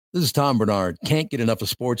This is Tom Bernard. Can't get enough of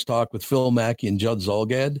sports talk with Phil Mackey and Judd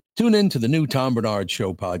Zulgad? Tune in to the new Tom Bernard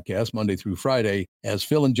Show podcast Monday through Friday as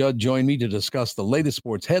Phil and Judd join me to discuss the latest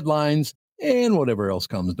sports headlines and whatever else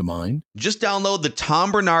comes to mind. Just download the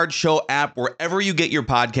Tom Bernard Show app wherever you get your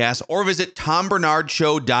podcasts or visit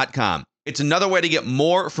tombernardshow.com. It's another way to get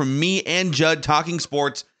more from me and Judd talking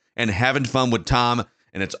sports and having fun with Tom,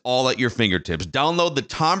 and it's all at your fingertips. Download the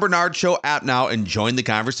Tom Bernard Show app now and join the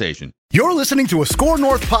conversation. You're listening to a Score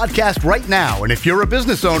North podcast right now, and if you're a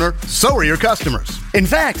business owner, so are your customers. In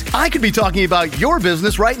fact, I could be talking about your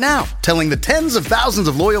business right now, telling the tens of thousands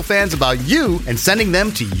of loyal fans about you and sending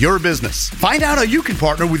them to your business. Find out how you can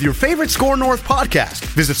partner with your favorite Score North podcast.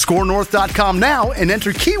 Visit scorenorth.com now and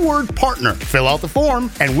enter keyword partner. Fill out the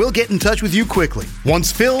form, and we'll get in touch with you quickly.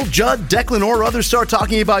 Once Phil, Judd, Declan, or others start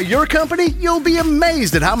talking about your company, you'll be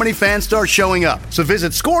amazed at how many fans start showing up. So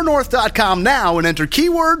visit scorenorth.com now and enter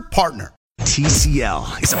keyword partner.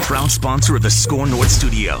 TCL is a proud sponsor of the Score North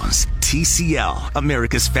Studios. TCL,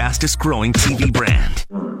 America's fastest growing TV brand.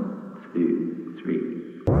 1, 2,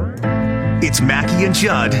 3. It's Mackey and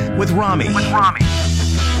Judd with Rami.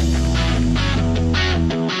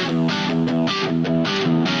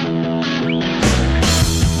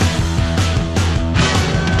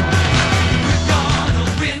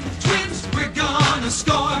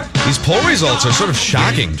 These poll results are sort of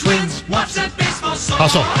shocking. How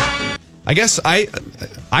so? I guess I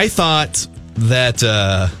thought that,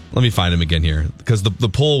 let me find him again here, because the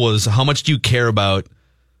poll was, how much do you care about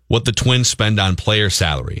what the Twins spend on player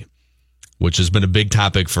salary, which has been a big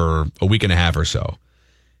topic for a week and a half or so.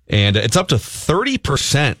 And it's up to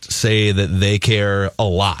 30% say that they care a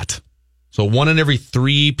lot. So 1 in every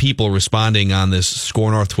 3 people responding on this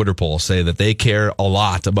Score North Twitter poll say that they care a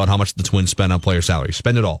lot about how much the Twins spend on player salary.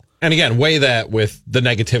 Spend it all. And again, weigh that with the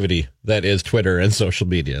negativity that is Twitter and social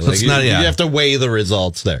media. So you have to weigh the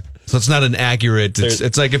results there. So it's not an accurate.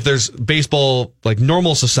 It's like if there's baseball, like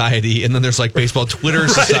normal society, and then there's like baseball Twitter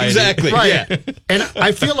society. Exactly. Right. Yeah. And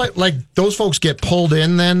I feel like those folks get pulled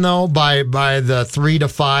in then though by the 3 to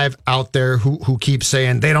 5 out there who keep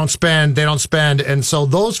saying they don't spend, and so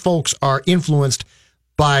those folks are influenced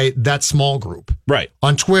by that small group right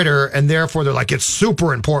on Twitter, and therefore they're like, it's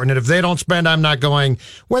super important, and if they don't spend, I'm not going,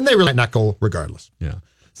 when they really might not go regardless. Yeah.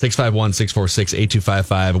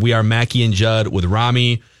 651-646-8255. We are Mackey and Judd with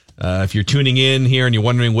Rami. If you're tuning in here and you're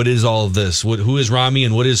wondering what is all of this, who is Rami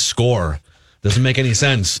and what is Score? Doesn't make any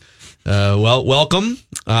sense. Well, welcome.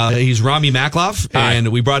 He's Rami Makloff, and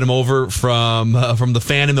we brought him over from the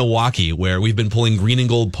Fan in Milwaukee, where we've been pulling Green and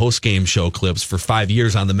Gold post-game show clips for 5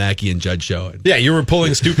 years on the Mackey and Judd show. Yeah, you were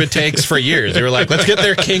pulling stupid takes for years. You were like, let's get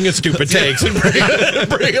their king of stupid takes and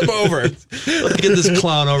bring him over. Let's get this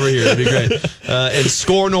clown over here. It'd be great. And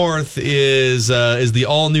Score North is the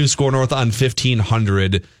all-new Score North on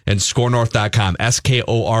 1500 and scorenorth.com,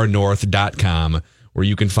 SKOR North.com. where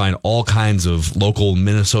you can find all kinds of local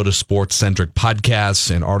Minnesota sports-centric podcasts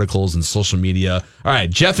and articles and social media. All right,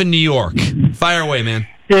 Jeff in New York. Fire away, man.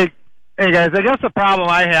 Hey, guys, I guess the problem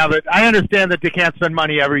I have, I understand that they can't spend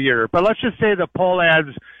money every year, but let's just say the poll ads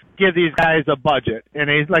give these guys a budget. And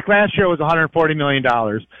like last year it was $140 million.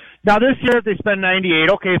 Now this year if they spend 98,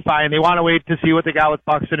 okay, fine. They want to wait to see what they got with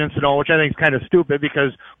Buxton and Sano, which I think is kind of stupid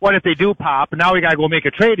because what if they do pop? And now we got to go make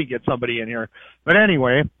a trade and get somebody in here. But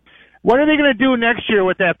anyway, what are they going to do next year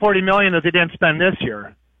with that $40 million that they didn't spend this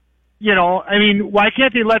year? You know, I mean, why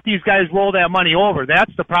can't they let these guys roll that money over?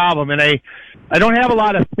 That's the problem. And I don't have a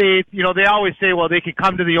lot of faith. You know, they always say, well, they can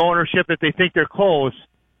come to the ownership if they think they're close,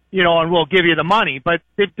 you know, and we'll give you the money. But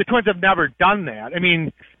the Twins have never done that. I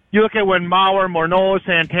mean, you look at when Mauer, Morneau,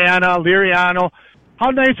 Santana, Liriano, how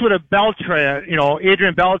nice would a Beltre, you know,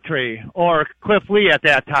 Adrian Beltre or Cliff Lee at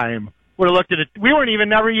that time would have looked at it. We weren't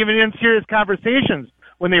never even in serious conversations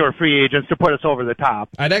when they were free agents to put us over the top.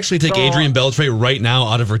 I'd actually take Adrian Beltre right now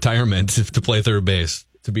out of retirement to play third base,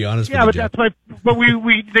 to be honest with you. Yeah, but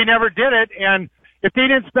they never did it. And if they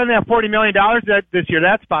didn't spend that $40 million this year,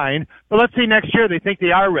 that's fine. But let's say next year they think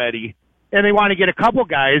they are ready and they want to get a couple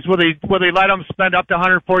guys. Will they let them spend up to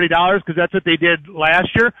 $140 because that's what they did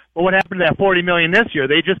last year? But what happened to that $40 million this year?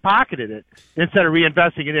 They just pocketed it instead of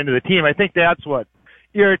reinvesting it into the team. I think that's what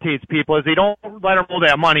irritates people is they don't let them roll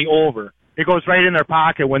that money over. It goes right in their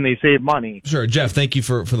pocket when they save money. Sure, Jeff. Thank you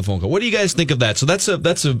for the phone call. What do you guys think of that? So that's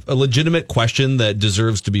a legitimate question that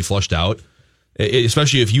deserves to be flushed out,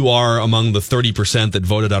 especially if you are among the 30% that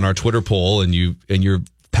voted on our Twitter poll and you're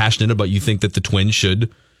passionate about you think that the Twins should,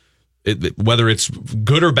 whether it's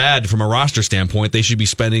good or bad from a roster standpoint, they should be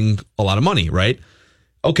spending a lot of money, right?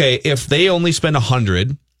 Okay, if they only spend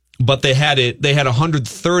 100, but they had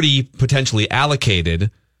 130 potentially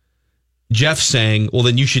allocated. Jeff's saying, well,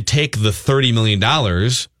 then you should take the $30 million,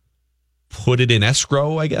 put it in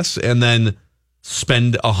escrow, I guess, and then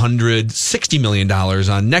spend $160 million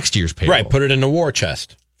on next year's payroll. Right, put it in a war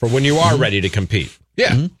chest for when you are ready to compete.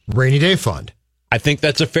 Yeah. Rainy day fund. I think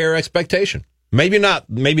that's a fair expectation. Maybe not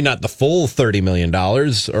the full $30 million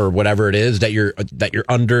or whatever it is that you're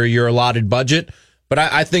under your allotted budget, but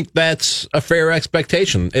I think that's a fair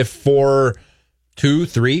expectation. If for 2,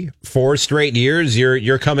 3, 4 straight years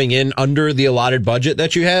you're coming in under the allotted budget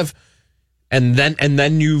that you have, and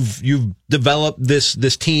then you've developed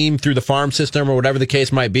this team through the farm system or whatever the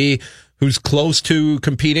case might be, who's close to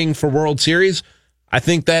competing for World Series, I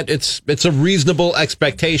think that it's a reasonable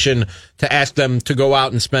expectation to ask them to go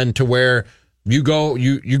out and spend to where you go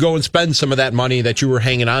and spend some of that money that you were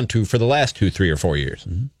hanging on to for the last 2, 3, or 4 years.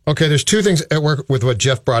 Okay, there's two things at work with what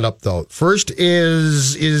Jeff brought up, though. First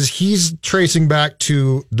is he's tracing back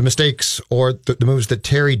to the mistakes or the moves that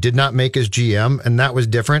Terry did not make as GM, and that was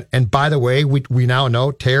different. And by the way, we now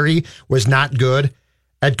know Terry was not good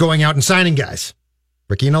at going out and signing guys.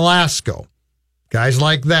 Ricky Nolasco, guys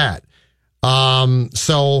like that.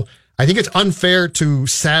 So I think it's unfair to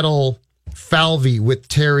saddle Falvey with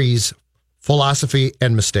Terry's philosophy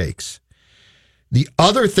and mistakes. The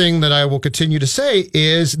other thing that I will continue to say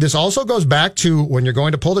is this also goes back to when you're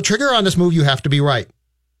going to pull the trigger on this move, you have to be right.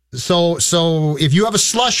 So if you have a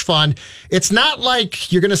slush fund, it's not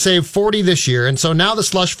like you're going to save 40 this year. And so now the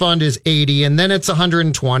slush fund is 80 and then it's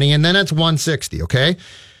 120 and then it's 160. Okay.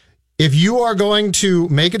 If you are going to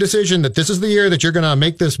make a decision that this is the year that you're going to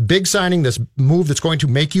make this big signing, this move that's going to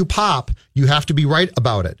make you pop, you have to be right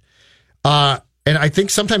about it. And I think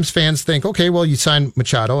sometimes fans think, okay, well, you signed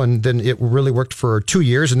Machado and then it really worked for 2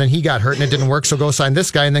 years and then he got hurt and it didn't work. So go sign this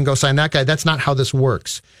guy and then go sign that guy. That's not how this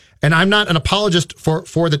works. And I'm not an apologist for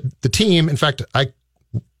the team. In fact, I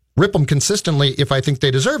rip them consistently if I think they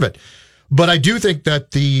deserve it. But I do think that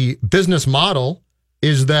the business model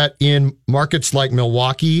is that in markets like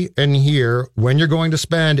Milwaukee and here, when you're going to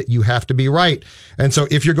spend, you have to be right. And so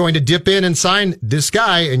if you're going to dip in and sign this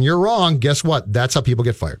guy and you're wrong, guess what? That's how people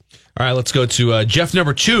get fired. All right, let's go to Jeff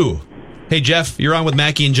number 2. Hey, Jeff, you're on with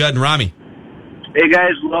Mackey and Judd and Rami. Hey,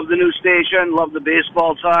 guys, love the new station. Love the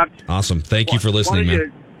baseball talk. Awesome. Thank you for listening,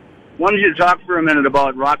 man. Wanted you to talk for a minute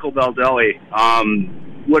about Rocco Baldelli.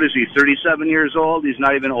 What is he, 37 years old? He's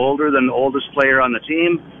not even older than the oldest player on the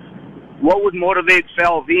team. What would motivate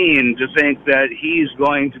Falveen to think that he's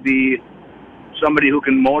going to be somebody who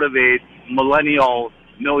can motivate millennial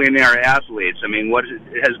millionaire athletes? I mean,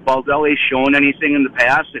 has Baldelli shown anything in the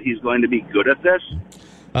past that he's going to be good at this?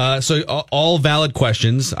 So all valid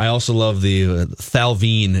questions. I also love the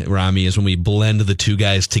Falveen, Rami, is when we blend the two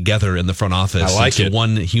guys together in the front office. I like it.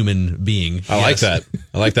 One human being. I like that.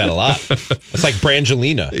 I like that a lot. It's like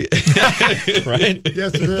Brangelina. Right?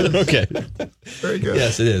 Yes, it is. Okay. Very good.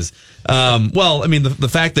 Yes, it is. Well, I mean, the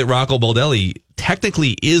fact that Rocco Baldelli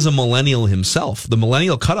technically is a millennial himself. The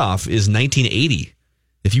millennial cutoff is 1980.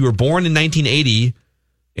 If you were born in 1980,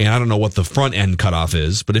 and I don't know what the front end cutoff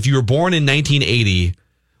is, but if you were born in 1980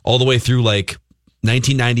 all the way through like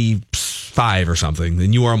 1995 or something,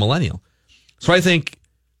 then you are a millennial. So I think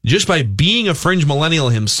just by being a fringe millennial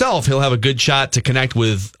himself, he'll have a good shot to connect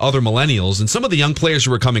with other millennials. And some of the young players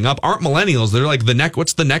who are coming up aren't millennials. They're like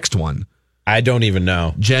what's the next one? I don't even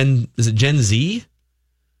know. Is it Gen Z?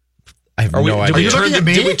 I have no idea.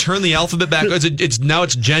 Did we turn the alphabet back? It's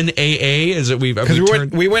Gen AA? Is it we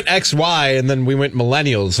went XY and then we went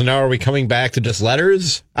millennials. So now are we coming back to just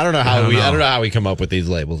letters? I don't know how we come up with these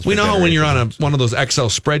labels. We know how when you're on one of those Excel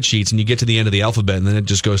spreadsheets and you get to the end of the alphabet and then it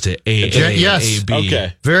just goes to A. Yes. A, B.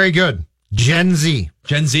 Okay. Very good. Gen Z.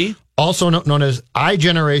 Gen Z? Also known as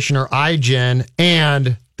iGeneration or iGen,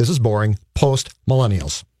 and this is boring,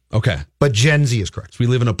 post-millennials. Okay. But Gen Z is correct. So we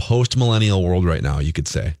live in a post-millennial world right now, you could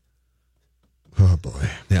say. Oh boy.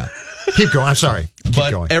 Yeah. Keep going. I'm sorry. Keep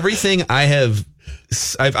going. Everything I've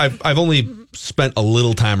only spent a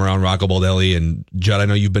little time around Rocco Baldelli, and Judd, I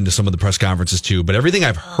know you've been to some of the press conferences too, but everything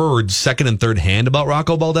I've heard second and third hand about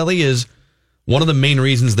Rocco Baldelli is one of the main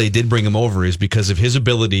reasons they did bring him over is because of his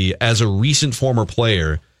ability as a recent former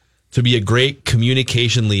player to be a great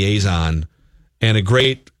communication liaison and a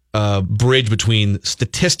great bridge between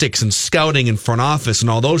statistics and scouting and front office and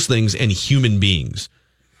all those things and human beings.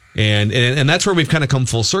 And that's where we've kind of come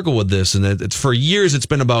full circle with this. And it's for years, it's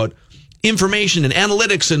been about information and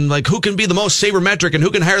analytics and like who can be the most sabermetric and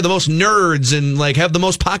who can hire the most nerds and like have the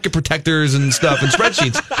most pocket protectors and stuff and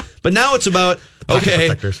spreadsheets. But now it's about Okay,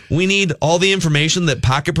 protectors. we need all the information that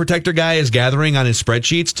pocket protector guy is gathering on his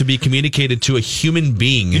spreadsheets to be communicated to a human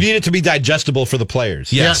being. You need it to be digestible for the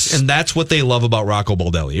players. Yes, and that's what they love about Rocco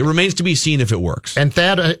Baldelli. It remains to be seen if it works. And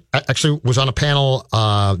Thad actually was on a panel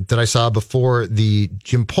that I saw before the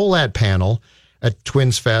Jim Pohlad panel at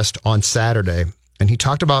Twins Fest on Saturday. And he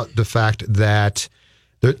talked about the fact that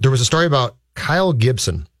there was a story about Kyle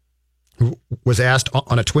Gibson, who was asked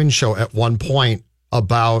on a Twins show at one point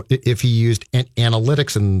about if he used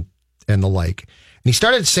analytics and the like. And he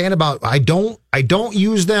started saying about, I don't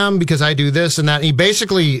use them because I do this and that. And he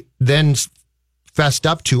basically then fessed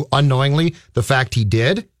up to unknowingly the fact he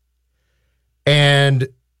did. And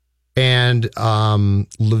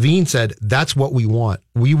Levine said, that's what we want.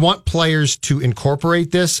 We want players to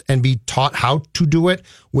incorporate this and be taught how to do it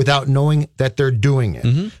without knowing that they're doing it.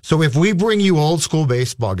 Mm-hmm. So if we bring you old school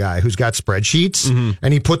baseball guy who's got spreadsheets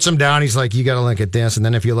and he puts them down, he's like, you got to look at this. And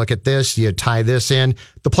then if you look at this, you tie this in.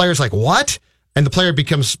 The player's like, what? And the player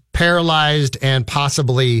becomes paralyzed and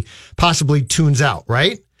possibly tunes out,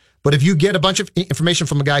 right? But if you get a bunch of information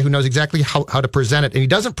from a guy who knows exactly how to present it, and he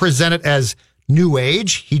doesn't present it as new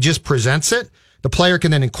age, he just presents it, the player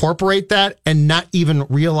can then incorporate that and not even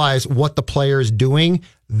realize what the player is doing.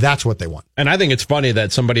 That's what they want. And I think it's funny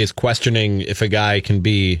that somebody is questioning if a guy can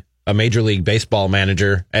be a Major League Baseball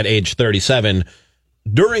manager at age 37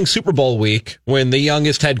 during Super Bowl week when the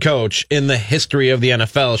youngest head coach in the history of the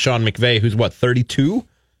NFL, Sean McVay, who's 32,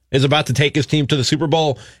 is about to take his team to the Super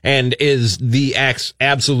Bowl and is the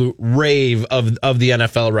absolute rave of the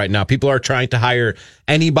NFL right now. People are trying to hire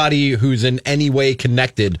anybody who's in any way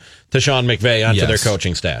connected to Sean McVay onto their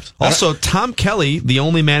coaching staffs. Also, Tom Kelly, the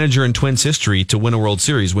only manager in Twins history to win a World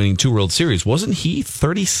Series, winning 2 World Series, wasn't he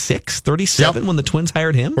 36, 37 when the Twins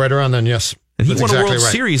hired him? Right around then, yes. And he won a World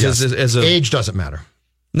Series as a... Age doesn't matter.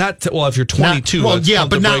 If you're 22.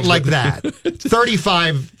 But not like that.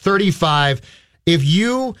 35. If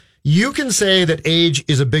you can say that age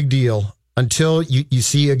is a big deal until you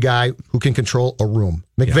see a guy who can control a room.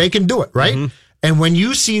 McVay can do it, right? Mm-hmm. And when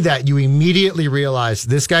you see that, you immediately realize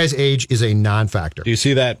this guy's age is a non-factor. Do you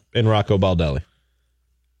see that in Rocco Baldelli?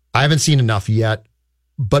 I haven't seen enough yet,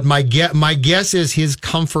 but my guess is his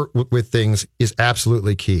comfort with things is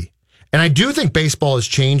absolutely key. And I do think baseball is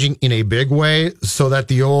changing in a big way so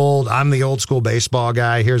that I'm the old school baseball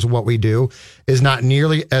guy, here's what we do, is not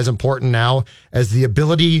nearly as important now as the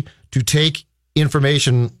ability to take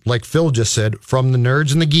information, like Phil just said, from the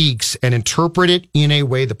nerds and the geeks and interpret it in a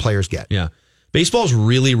way the players get. Yeah. Baseball is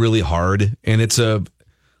really, really hard. And it's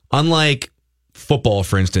unlike football,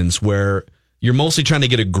 for instance, where you're mostly trying to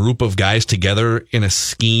get a group of guys together in a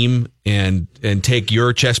scheme and take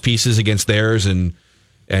your chess pieces against theirs and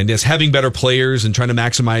just having better players and trying to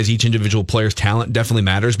maximize each individual player's talent definitely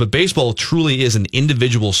matters. But baseball truly is an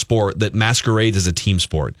individual sport that masquerades as a team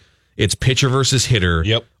sport. It's pitcher versus hitter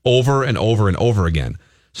over and over and over again.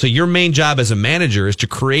 So your main job as a manager is to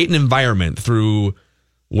create an environment through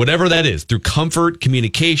whatever that is, through comfort,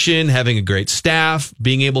 communication, having a great staff,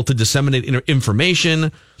 being able to disseminate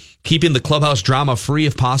information, keeping the clubhouse drama free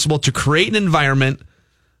if possible, to create an environment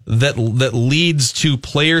that leads to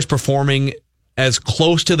players performing as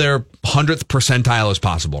close to their 100th percentile as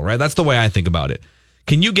possible, right? That's the way I think about it.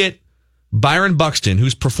 Can you get Byron Buxton,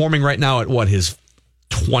 who's performing right now at his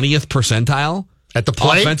 20th percentile? At the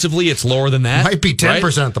plate? Offensively, it's lower than that. Might be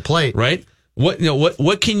 10% at the plate. Right?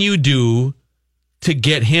 What can you do to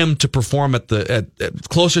get him to perform at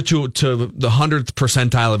closer to the 100th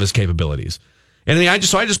percentile of his capabilities? And I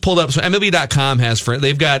just pulled up, so MLB.com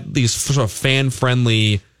they've got these sort of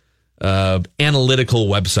fan-friendly analytical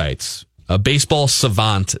websites.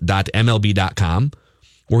 Baseballsavant.mlb.com,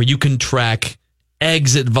 where you can track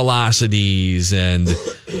exit velocities and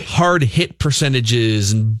hard hit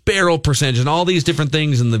percentages and barrel percentage and all these different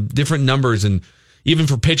things and the different numbers. And even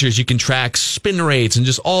for pitchers, you can track spin rates and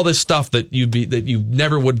just all this stuff that you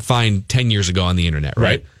never would find 10 years ago on the internet,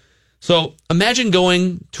 right? So imagine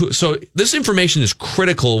so this information is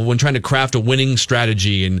critical when trying to craft a winning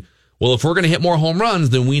strategy. And well, if we're going to hit more home runs,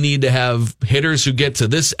 then we need to have hitters who get to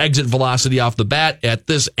this exit velocity off the bat at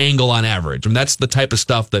this angle on average. And that's the type of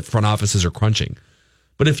stuff that front offices are crunching.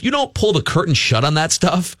 But if you don't pull the curtain shut on that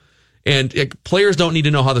stuff, and players don't need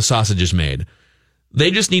to know how the sausage is made, they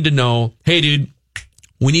just need to know, hey, dude,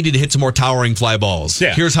 we need you to hit some more towering fly balls.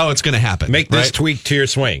 Yeah. Here's how it's going to happen. Make this tweak to your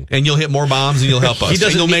swing. And you'll hit more bombs and you'll help us.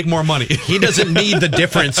 You'll make more money. He doesn't need the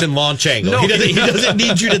difference in launch angle. No, he doesn't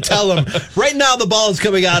need you to tell him, right now the ball is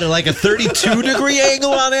coming out at like a 32-degree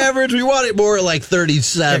angle on average. We want it more at like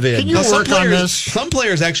 37. Can you work on this? Some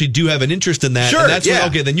players actually do have an interest in that. Sure, and that's when,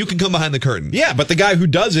 okay, then you can come behind the curtain. Yeah, but the guy who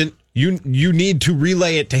doesn't You need to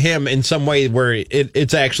relay it to him in some way where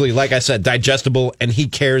it's actually, like I said, digestible, and he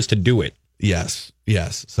cares to do it. Yes.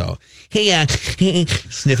 So, hey,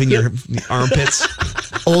 sniffing your armpits.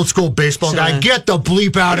 Old school baseball guy, get the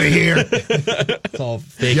bleep out of here. It's all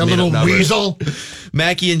fake. You little weasel.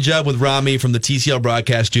 Mackie and Judd with Rami from the TCL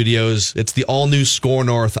Broadcast Studios. It's the all-new Score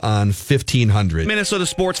North on 1500. Minnesota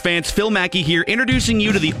sports fans, Phil Mackey here, introducing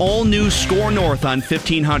you to the all-new Score North on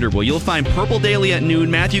 1500, where you'll find Purple Daily at noon,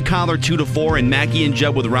 Matthew Collar 2 to 4, and Mackie and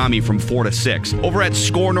Judd with Rami from 4 to 6. Over at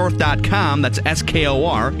scorenorth.com, that's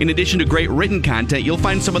SKOR. In addition to great written content, you'll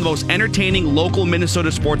find some of the most entertaining local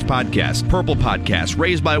Minnesota sports podcasts. Purple Podcast,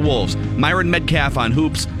 Raised by Wolves, Myron Metcalf on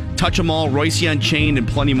Hoops, Touch 'em All, Royce Unchained, and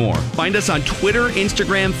plenty more. Find us on Twitter,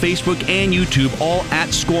 Instagram, Facebook, and YouTube, all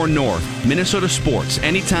at Score North. Minnesota sports,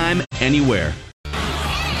 anytime, anywhere.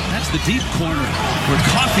 That's the deep corner where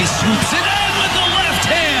Coffey swoops it in with the left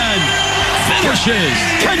hand. Finishes.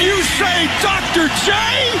 Can you say Dr. J?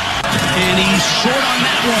 And he's short on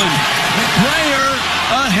that one. McBrayer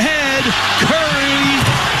ahead. Curry.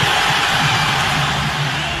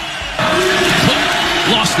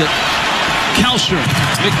 Lost it. Kalsher,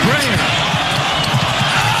 McBrayer.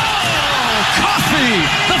 Oh, Coffey,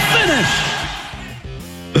 the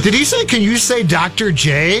finish. Did he say, can you say Dr.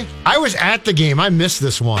 J? I was at the game. I missed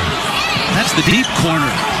this one. That's the deep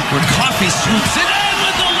corner where Coffey swoops it in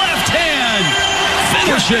with the left hand.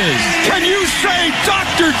 Finishes. Can you say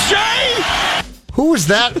Dr. J? Who was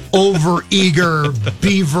that overeager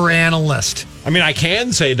Beaver analyst? I mean, I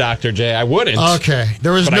can say Dr. J. I wouldn't. Okay,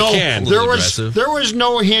 there was but no I can. there was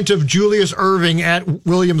no hint of Julius Erving at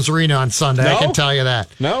Williams Arena on Sunday. No? I can tell you that.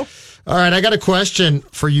 No. All right, I got a question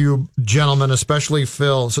for you, gentlemen, especially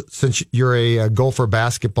Phil, since you're a Gopher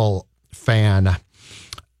basketball fan.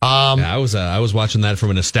 I was watching that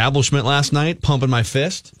from an establishment last night, pumping my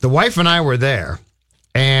fist. The wife and I were there,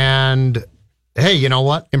 and hey, you know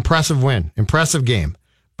what? Impressive win, impressive game.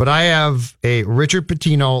 But I have a Richard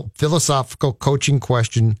Pitino philosophical coaching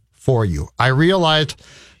question for you. I realized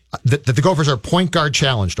that the Gophers are point guard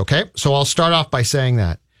challenged, okay? So I'll start off by saying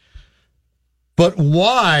that. But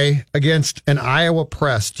why, against an Iowa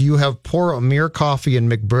press, do you have poor Amir Coffey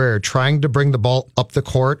and McBrayer trying to bring the ball up the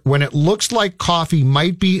court when it looks like Coffey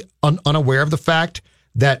might be unaware of the fact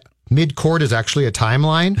that mid-court is actually a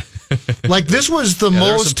timeline? Like, this was the most...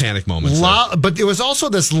 There were some panic moments. But it was also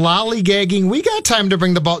this lollygagging, we got time to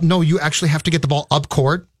bring the ball. No, you actually have to get the ball up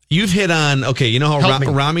court. You've hit on, okay, you know how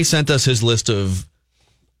Rami sent us his list of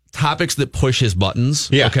topics that push his buttons?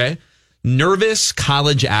 Yeah. Okay. Nervous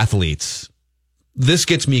college athletes. This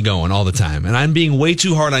gets me going all the time. And I'm being way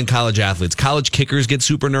too hard on college athletes. College kickers get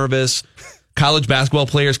super nervous. College basketball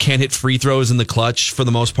players can't hit free throws in the clutch for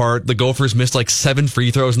the most part. The Gophers missed like 7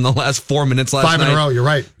 free throws in the last 4 minutes last night. 5 in a row, you're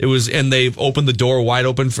right. It was, and they've opened the door wide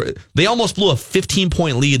open they almost blew a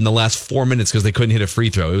 15-point lead in the last 4 minutes because they couldn't hit a free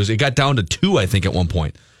throw. It got down to 2, I think, at one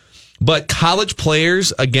point. But college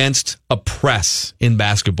players against a press in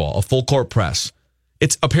basketball, a full court press,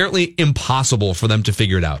 it's apparently impossible for them to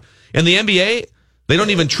figure it out. In the NBA, they don't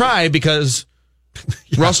even try because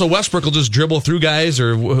Russell Westbrook will just dribble through guys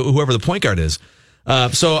or whoever the point guard is.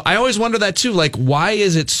 So I always wonder that too. Like, why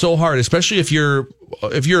is it so hard, especially if you're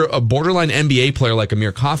a borderline NBA player like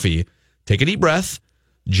Amir Coffey? Take a deep breath,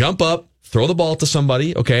 jump up, throw the ball to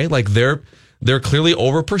somebody. Okay, like they're clearly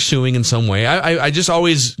over pursuing in some way. I just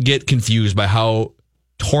always get confused by how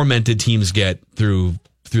tormented teams get through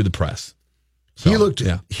the press. So, he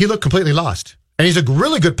looked completely lost. And he's a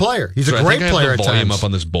really good player. He's a great player at times. Volume up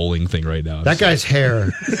on this bowling thing right now. That guy's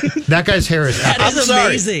hair. That guy's hair is. That is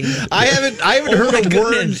amazing. I haven't heard a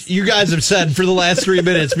word you guys have said for the last 3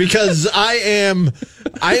 minutes because I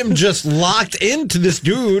am just locked into this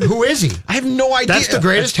dude. Who is he? I have no idea. That's the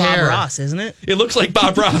greatest hair. Bob Ross, isn't it? It looks like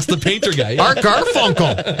Bob Ross, the painter guy. Art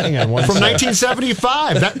Garfunkel. Hang on, from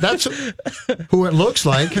 1975. That's who it looks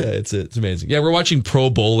like. Yeah, it's amazing. Yeah, we're watching pro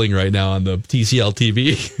bowling right now on the TCL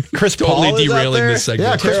TV. Chris totally Paul is derailing this segment.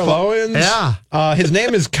 Yeah, Terrell Owens. Yeah. His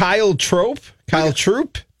name is Kyle Troup. Kyle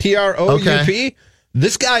Troup. Troup. Okay.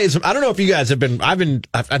 This guy is, I don't know if you guys have been,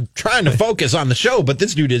 I'm trying to focus on the show, but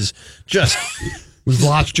this dude is just... We've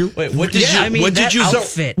lost you. Wait, what did you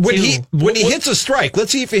outfit when he hits a strike,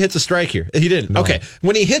 let's see if he hits a strike here. He didn't. No. Okay.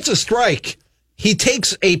 When he hits a strike, he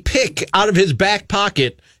takes a pick out of his back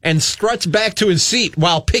pocket and struts back to his seat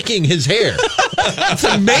while picking his hair. It's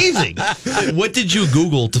amazing. What did you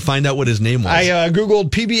Google to find out what his name was? I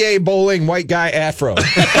Googled PBA bowling white guy afro.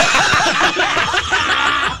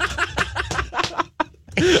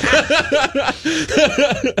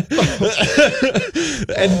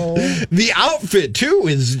 And the outfit, too,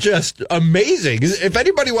 is just amazing. If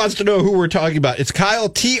anybody wants to know who we're talking about, it's Kyle,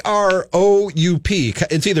 Troup.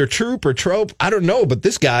 It's either Troop or Trope. I don't know, but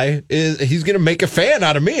this guy, he's going to make a fan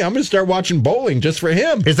out of me. I'm going to start watching bowling just for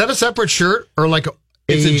him. Is that a separate shirt or like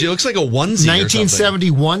it looks like a onesie.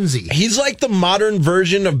 1970 onesie. He's like the modern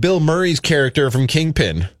version of Bill Murray's character from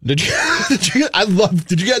Kingpin. Did you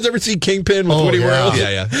guys ever see Kingpin with Woody Harrelson?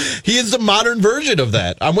 Yeah. He is the modern version of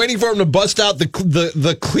that. I'm waiting for him to bust out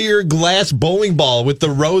the clear glass bowling ball with the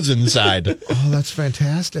rose inside. Oh, that's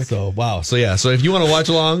fantastic. So wow. So if you want to watch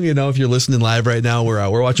along, if you're listening live right now,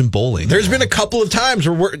 we're watching bowling. There's been a couple of times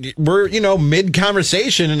where we're mid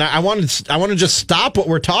conversation, and I want to just stop what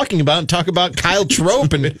we're talking about and talk about Kyle Trope.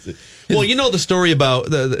 Well, you know the story about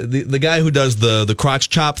the guy who does the crotch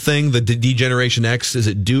chop thing, the D-Generation X. Is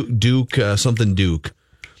it Duke?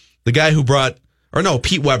 The guy who brought,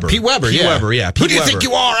 Pete Weber. Pete Weber, yeah. Pete Who do you Weber. think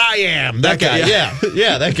you are? I am. That guy,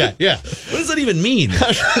 yeah, that guy, yeah. What does that even mean? Who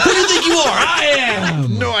do you think you are? I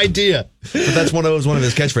am. No idea. But that's one of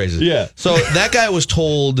his catchphrases. Yeah. So that guy was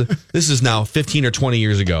told, this is now 15 or 20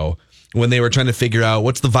 years ago, when they were trying to figure out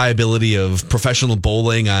what's the viability of professional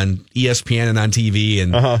bowling on ESPN and on TV.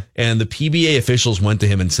 And the PBA officials went to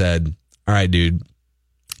him and said, all right, dude,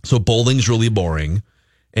 so bowling's really boring.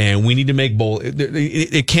 And we need to make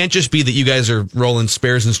it can't just be that you guys are rolling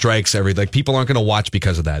spares and strikes people aren't going to watch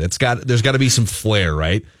because of that. There's got to be some flair,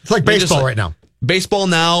 right? It's like baseball right now. Baseball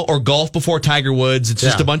now or golf before Tiger Woods. It's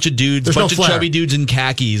just a bunch of dudes, a bunch of chubby dudes in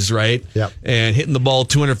khakis, right? Yep. And hitting the ball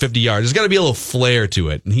 250 yards. There's got to be a little flair to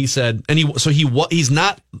it. And he said, he's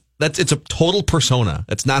not. It's a total persona.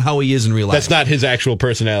 That's not how he is in real life. That's not his actual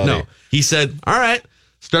personality. No. He said, all right.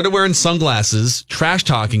 Started wearing sunglasses, trash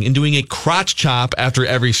talking, and doing a crotch chop after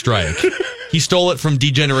every strike. He stole it from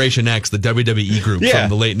D-Generation X, the WWE group from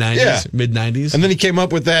the late 90s, mid 90s. And then he came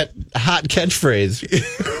up with that hot catchphrase.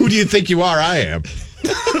 Who do you think you are? I am.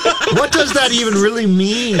 What does that even really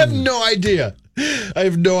mean? I have no idea.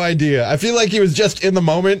 I feel like he was just in the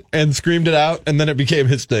moment and screamed it out, and then it became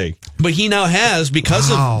his thing. But he now has,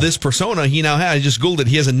 because of this persona, I just Googled it,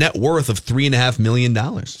 he has a net worth of $3.5 million.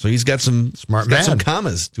 So he's got some some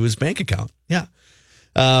commas to his bank account. Yeah.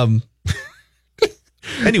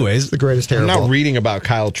 Anyways. The greatest I'm terrible. not reading about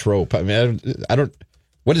Kyle Trope. I mean, I don't.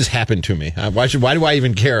 What has happened to me? Why do I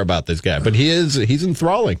even care about this guy? But he's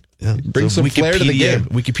enthralling. Yeah. He brings some flair to the game.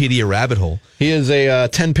 Wikipedia rabbit hole. He is a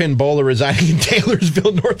 10-pin bowler residing in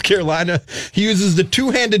Taylorsville, North Carolina. He uses the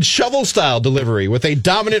two-handed shovel-style delivery with a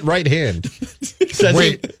dominant right hand. He says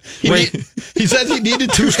he says he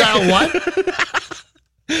needed two-style what?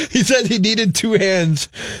 He said he needed two hands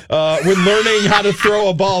when learning how to throw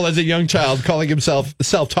a ball as a young child, calling himself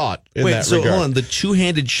self-taught in that regard. Hold on. The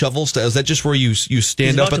two-handed shovel style, is that just where you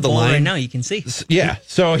stand up at the line? Right now, you can see. Yeah.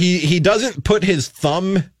 So he doesn't put his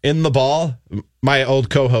thumb in the ball. My old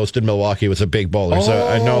co-host in Milwaukee was a big bowler, so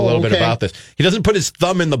I know a little bit about this. He doesn't put his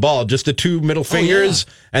thumb in the ball, just the two middle fingers,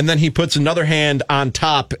 and then he puts another hand on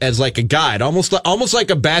top as like a guide, almost like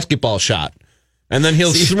a basketball shot. And then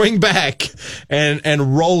he'll swing back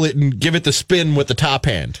and roll it and give it the spin with the top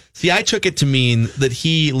hand. See, I took it to mean that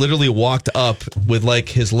he literally walked up with like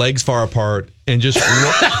his legs far apart and just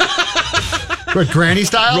What, granny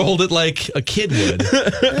style? Rolled it like a kid would.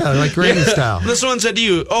 Yeah, like granny style. This one said to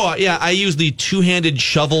you, oh, yeah, I use the two-handed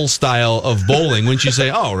shovel style of bowling. Wouldn't you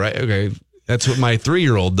say, oh, right, okay, that's what my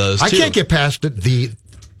 3-year-old does, too. I can't get past the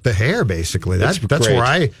hair, basically. That's where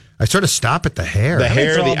I sort of stop at the hair. The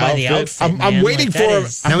hair, the outfit. I'm waiting for him.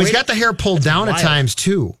 Now, he's got the hair pulled down at times,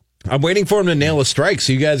 too. I'm waiting for him to nail a strike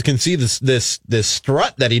so you guys can see this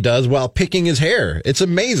strut that he does while picking his hair. It's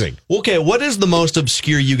amazing. Okay, what is the most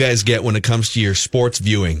obscure you guys get when it comes to your sports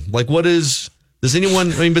viewing? Like, does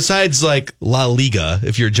anyone, besides like La Liga,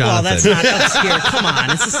 if you're Jonathan? Well, that's not obscure. Come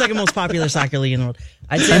on. It's the second most popular soccer league in the world.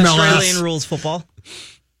 I'd say Australian rules football.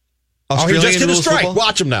 He just hit a strike. Football?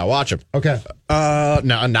 Watch him now. Watch him. Okay.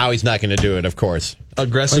 No, now he's not going to do it, of course.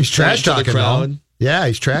 Aggressive. He's trash talking, though. Yeah,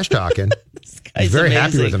 he's trash talking. He's very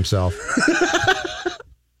happy with himself.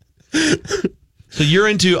 So you're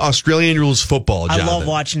into Australian rules football, Jonathan. I love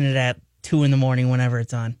watching it at 2 a.m. whenever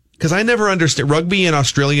it's on. Because I never understand rugby and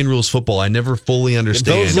Australian rules football. I never fully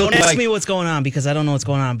understand. Don't ask me what's going on because I don't know what's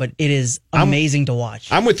going on, but it is amazing to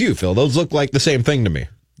watch. I'm with you, Phil. Those look like the same thing to me.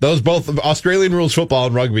 Those both Australian rules football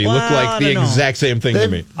and rugby look like the exact same thing to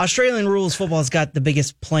me. Australian rules football has got the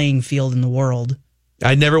biggest playing field in the world.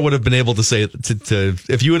 I never would have been able to say to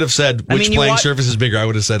if you would have said which playing surface is bigger, I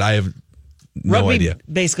would have said I have no idea. Rugby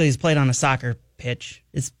basically is played on a soccer pitch.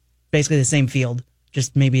 It's basically the same field,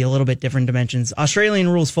 just maybe a little bit different dimensions. Australian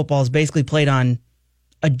rules football is basically played on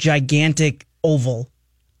a gigantic oval,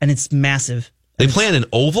 and it's massive. They play in an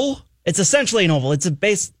oval? It's essentially an oval. It's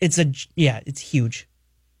huge.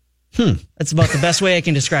 That's about the best way I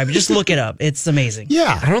can describe it. Just look it up. It's amazing.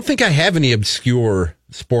 Yeah. I don't think I have any obscure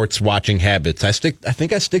sports watching habits. I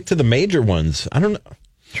think I stick to the major ones. I don't know. I'm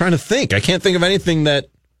trying to think. I can't think of anything that.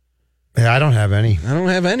 Yeah, I don't have any.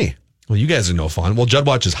 Well, you guys are no fun. Well, Judd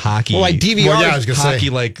watches hockey. Well, I DVR I was gonna hockey say.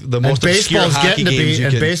 like the most obscure hockey games you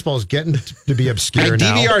can. Baseball's getting to be obscure I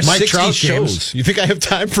now. DVR Mike 60 Trout shows. games. You think I have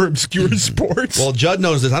time for obscure sports? Well, Judd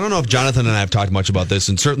knows this. I don't know if Jonathan and I have talked much about this,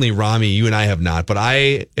 and certainly Rami, you and I have not. But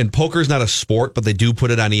and poker's not a sport, but they do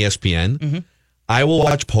put it on ESPN. Mm-hmm. I will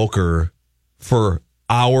watch poker for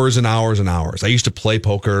hours and hours and hours. I used to play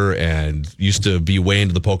poker and used to be way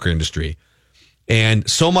into the poker industry. And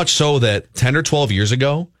so much so that 10 or 12 years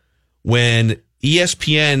ago, when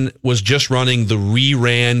ESPN was just running the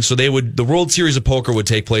reran, so the World Series of Poker would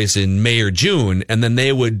take place in May or June, and then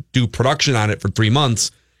they would do production on it for 3 months,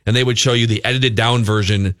 and they would show you the edited down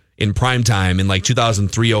version in prime time in like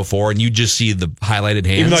 2003-04, and you just see the highlighted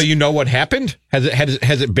hands. Even though you know what happened, has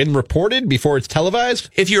it been reported before it's televised?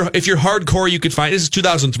 If you're hardcore, you could find. This is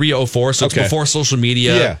 2003-04, so it's before social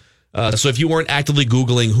media. Yeah. So if you weren't actively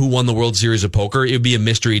Googling who won the World Series of Poker, it would be a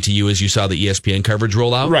mystery to you as you saw the ESPN coverage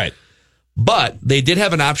roll out. Right. But they did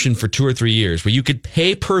have an option for 2 or 3 years where you could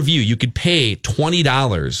pay per view. You could pay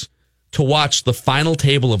 $20 to watch the final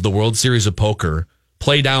table of the World Series of Poker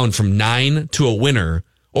play down from 9 to a winner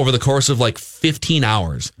over the course of like 15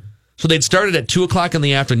 hours. So they'd started at 2:00 in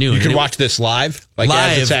the afternoon. You can watch this live?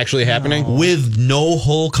 As it's actually happening? With no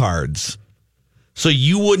hole cards. So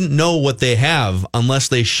you wouldn't know what they have unless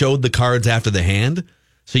they showed the cards after the hand.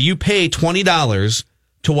 So you pay $20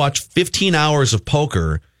 to watch 15 hours of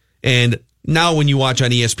poker. And now when you watch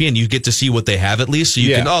on ESPN, you get to see what they have at least. So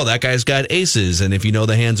you can, that guy's got aces. And if you know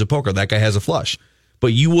the hands of poker, that guy has a flush.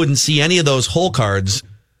 But you wouldn't see any of those hole cards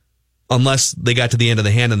unless they got to the end of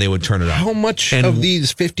the hand and they would turn it up. How much of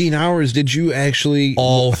these 15 hours did you actually...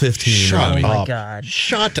 All 15. Shut Oh, up. my God.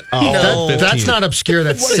 Shut up. No. That's not obscure.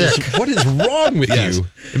 That's sick. What is wrong with you?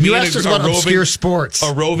 You asked us about obscure sports.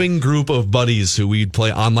 A roving group of buddies who we'd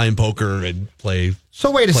play online poker and play...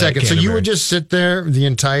 So wait a second. So you would just sit there the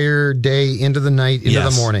entire day into the night, into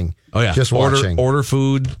the morning. Oh, yeah. Just watching. Order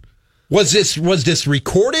food. Was this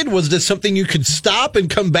recorded? Was this something you could stop and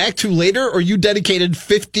come back to later? Or you dedicated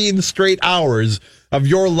 15 straight hours of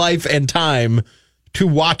your life and time to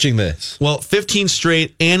watching this? Well, 15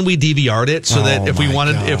 straight, and we DVR'd it so that if we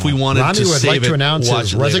wanted Ronnie to would save like it, to announce watch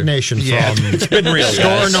his it later. resignation from It's been real, Score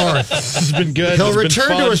guys. North. It's been good. He'll It's been return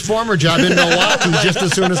fun. to his former job in Milwaukee just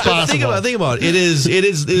as soon as possible. Think about it. It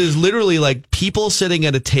is literally like people sitting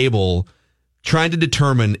at a table trying to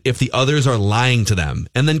determine if the others are lying to them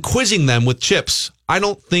and then quizzing them with chips. I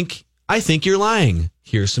think you're lying.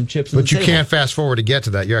 Here's some chips. But you can't fast forward to get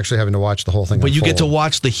to that. You're actually having to watch the whole thing. But you get to unfold.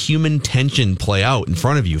 watch the human tension play out in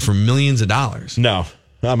front of you for millions of dollars. No,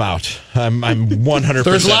 I'm out. I'm 100%.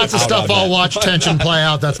 There's lots of out stuff on I'll that. watch tension play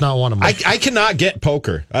out. That's not one of them. I cannot get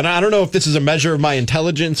poker. And I don't know if this is a measure of my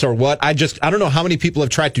intelligence or what. I don't know how many people have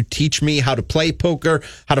tried to teach me how to play poker,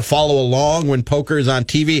 how to follow along when poker is on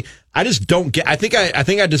TV. I just don't get. I think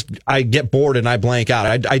I get bored and I blank out.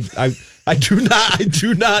 I do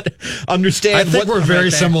not understand. I think we're very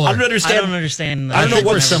similar. I don't understand. I don't understand. I think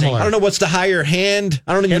we're similar. I don't know what's the higher hand.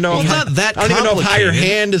 I don't even know. Well, not that I don't even know if higher complicated.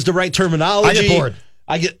 hand is the right terminology. I get bored.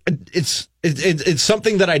 It's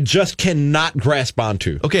something that I just cannot grasp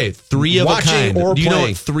onto. Okay, 3 of Watching a kind. or Do you know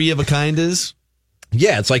playing. what 3 of a kind is?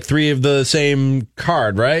 Yeah, it's like 3 of the same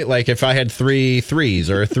card, right? Like if I had 3 threes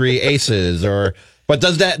or 3 aces or. But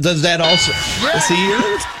does that also? See,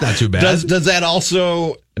 not too bad. Does that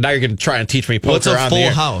also? Now you're going to try and teach me poker What's a on full the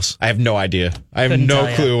air. house? I have no idea. I have Couldn't no tell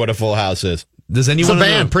ya. clue what a full house is. Does It's anyone a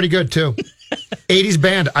band, pretty good too. 80s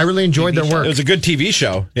band. I really enjoyed their work. It was a good TV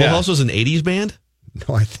show. Full Yeah. House was an 80s band?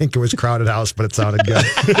 No, I think it was Crowded House, but it sounded good.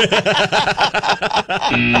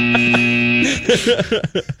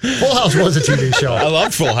 Full House was a TV show. I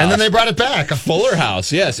love Full House. And then they brought it back. Fuller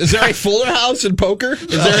House. Yes. Is there a Fuller House in poker? Is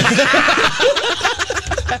there?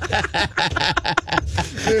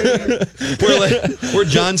 Where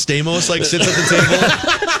John Stamos sits at the table.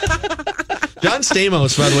 John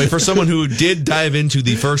Stamos, by the way, for someone who did dive into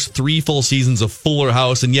the first 3 full seasons of Fuller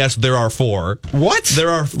House, and yes, there are 4. What? There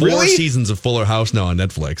are 4 Really? seasons of Fuller House now on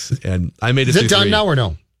Netflix, and I made it. Is through it done 3. now or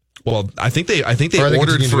no? Well, I think they Or are they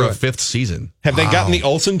ordered continuing for to a do it? 5th season. Have they gotten the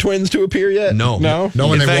Olsen twins to appear yet? No, No, and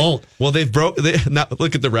In they fact, won't. Well,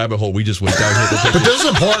 look at the rabbit hole we just went down here. But this is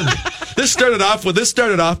important. This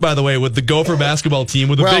started off, by the way, with the Gopher basketball team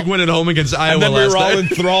with a Well, big win at home against Iowa And then we last were all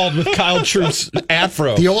night. enthralled with Kyle Troop's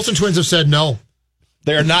afro. The Olsen twins have said no.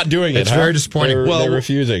 They are not doing it. It's very disappointing. They're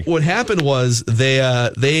refusing. What happened was they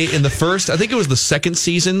in the first, I think it was the second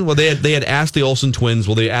season, well, they had asked the Olsen twins.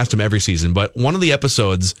 Well, they asked them every season, but one of the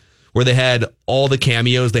episodes where they had all the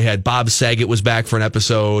cameos, they had Bob Saget was back for an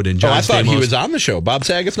episode, and John I thought Stamos. he was on the show. Bob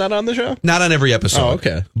Saget's not on the show? Not on every episode. Oh,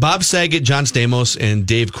 okay. Bob Saget, John Stamos, and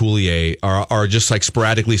Dave Coulier are just like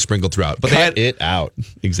sporadically sprinkled throughout. But Cut it out.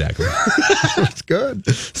 Exactly. That's good.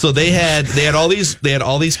 So they had all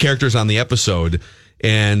these characters on the episode,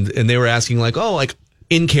 and they were asking like, oh, like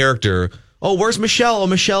in character, oh, where's Michelle? Oh,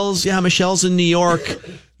 Michelle's in New York,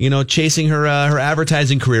 chasing her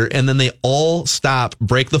advertising career. And then they all stop,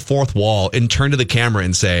 break the fourth wall, and turn to the camera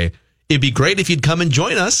and say, it'd be great if you'd come and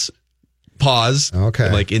join us. Pause.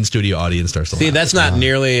 Okay. Like in studio audience starts to See, laugh. that's not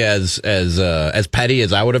nearly as petty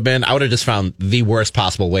as I would have been. I would have just found the worst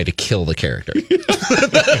possible way to kill the character.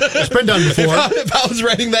 It's been done before. If I was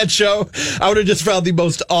writing that show, I would have just found the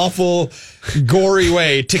most awful, gory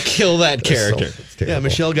way to kill that character. Yeah,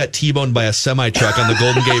 Michelle got T-boned by a semi-truck on the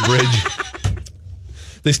Golden Gate Bridge.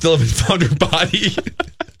 They still haven't found her body.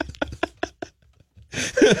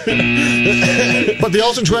 But the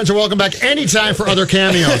Olsen twins are welcome back anytime for other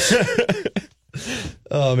cameos.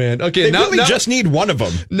 Oh, man. Okay, They now really just need one of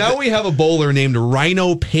them. Now we have a bowler named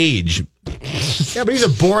Rhino Page. Yeah, but he's a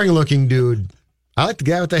boring-looking dude. I like the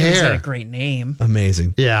guy with the Is that hair. a great name?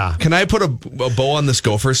 Amazing. Yeah. Can I put a bow on this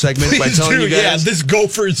Gopher segment by Please telling do, you guys? yeah, this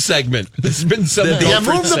Gophers segment. This has been some Yeah, Gophers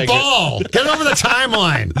move the segment. ball. Get it over the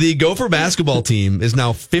timeline. The Gopher basketball team is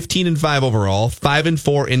now 15-5 overall,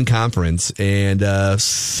 5-4 in conference, and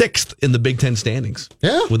 6th in the Big Ten standings.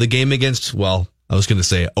 Yeah. With a game against, well, I was going to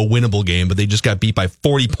say a winnable game, but they just got beat by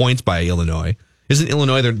 40 points by Illinois. Isn't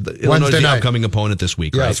Illinois Illinois the night. upcoming opponent this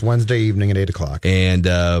week, Yes, right? Wednesday evening at 8 o'clock. And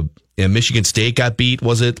Michigan State got beat,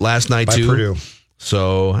 was it, last night By too? Purdue.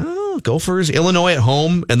 So, Gophers, Illinois at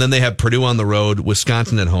home, and then they have Purdue on the road,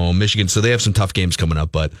 Wisconsin at home, Michigan. So they have some tough games coming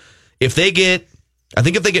up. But if they get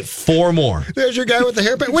 4 more. There's your guy with the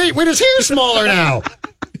hairpin. Wait, his hair's smaller now.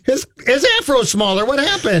 His afro's smaller. What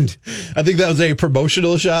happened? I think that was a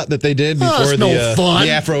promotional shot that they did before that's no fun.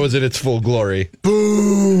 the afro was in its full glory.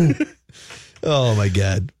 Boo. Oh, my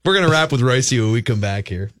God. We're going to wrap with Royce when we come back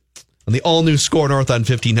here. On the all-new Score North on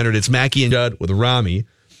 1500, it's Mackie and Judd with Rami.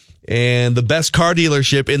 And the best car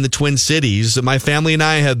dealership in the Twin Cities, my family and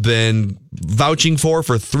I have been vouching for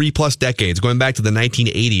 3+ decades, going back to the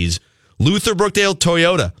 1980s. Luther Brookdale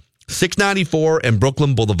Toyota, 694 and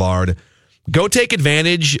Brooklyn Boulevard. Go take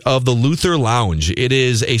advantage of the Luther Lounge. It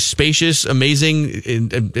is a spacious,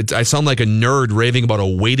 amazing, I sound like a nerd raving about a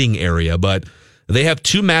waiting area, but they have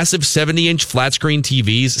 2 massive 70-inch flat-screen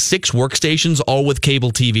TVs, 6 workstations, all with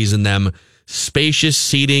cable TVs in them, spacious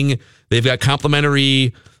seating. They've got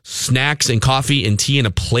complimentary snacks and coffee and tea in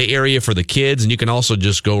a play area for the kids, and you can also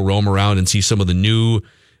just go roam around and see some of the new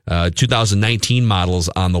 2019 models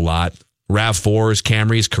on the lot. RAV4s,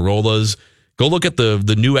 Camrys, Corollas. Go look at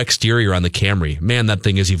the new exterior on the Camry. Man, that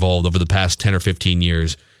thing has evolved over the past 10 or 15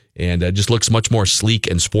 years, and just looks much more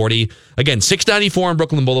sleek and sporty. Again, 694 on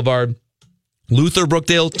Brooklyn Boulevard.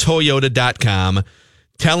 LutherBrookdaleToyota.com.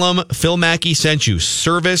 Tell them Phil Mackey sent you.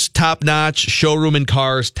 Service top-notch, showroom and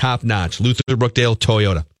cars top-notch. Luther Brookdale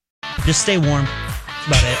Toyota. Just stay warm. That's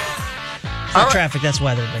about it. It's not traffic, that's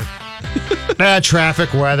weather. But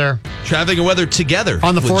Traffic, weather. Traffic and weather together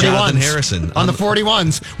On the with 41s. Jonathan Harrison. On the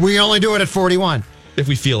 41s. We only do it at 41. If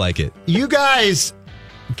we feel like it. You guys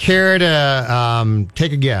care to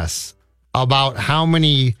take a guess about how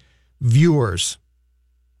many viewers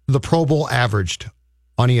the Pro Bowl averaged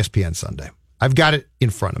on ESPN Sunday? I've got it in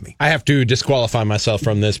front of me. I have to disqualify myself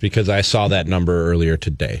from this because I saw that number earlier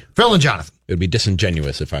today. Phil and Jonathan. It would be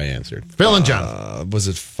disingenuous if I answered. Phil and Jonathan. Was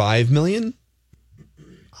it 5 million?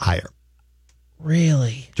 Higher.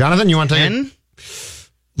 really? Jonathan, you want to take 10? it?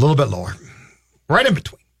 A little bit lower. Right in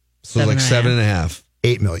between. So like 7.5.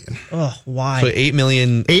 8 million. Oh, why? So 8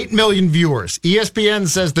 million. 8 million viewers. ESPN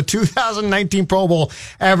says the 2019 Pro Bowl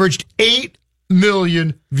averaged 8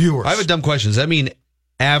 million viewers. I have a dumb question. Does that mean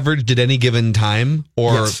averaged at any given time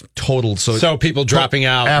or Yes. total? So people dropping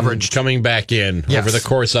out, average coming back in Yes. over the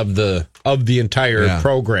course of the entire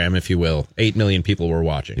program, if you will. 8 million people were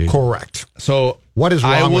watching. Correct. So what is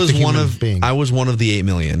wrong I was with the one human of being? I was one of the 8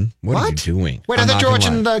 million. What are you doing? Wait, I I'm thought not you were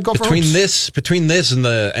gonna watching Go for between Hoops. this and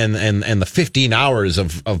the 15 hours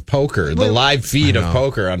of poker, the live feed of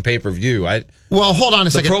poker on pay-per-view. Well, hold on a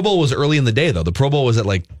The second. Pro Bowl was early in the day though. The Pro Bowl was at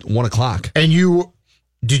like 1 o'clock. And you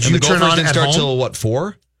And you the turn Gophers on didn't at start home? till what,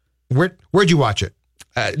 4? Where'd you watch it?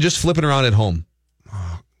 Just flipping around at home.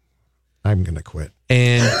 I'm going to quit.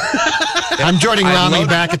 And I'm joining Rami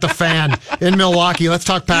back at the Fan in Milwaukee. Let's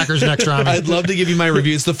talk Packers next, Rami. I'd love to give you my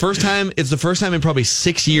review. It's the first time in probably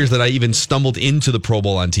 6 years that I even stumbled into the Pro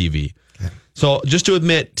Bowl on TV. Okay. So just to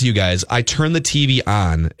admit to you guys, I turned the TV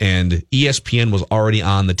on and ESPN was already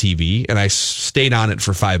on the TV, and I stayed on it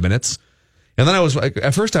for 5 minutes. And then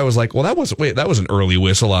at first I was like, well, that was an early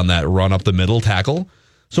whistle on that run up the middle tackle.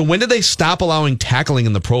 So when did they stop allowing tackling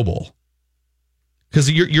in the Pro Bowl? Because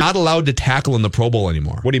you're not allowed to tackle in the Pro Bowl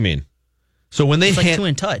anymore. What do you mean? So when they two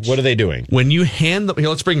in touch. What are they doing? When you hand here,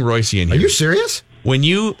 let's bring Royce in here. Are you serious?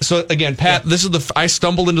 So again, Pat, this is I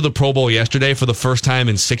stumbled into the Pro Bowl yesterday for the first time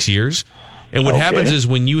in 6 years. And what happens is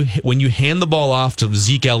when you hand the ball off to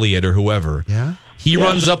Zeke Elliott or whoever, he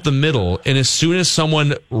runs up the middle, and as soon as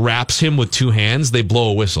someone wraps him with two hands, they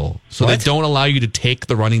blow a whistle. So they don't allow you to take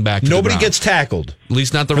the running back to the Nobody ground. gets tackled. At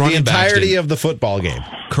least not the running back. The entirety of the football game.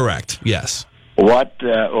 Correct. Yes. What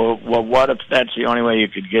if that's the only way you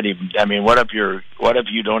could get him? I mean, what if you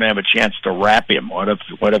don't have a chance to wrap him? What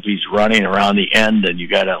if he's running around the end and you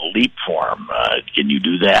got to leap for him? Can you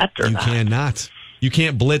do that or not? You cannot. You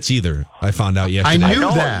can't blitz either. I found out yesterday. I knew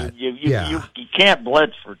that. You can't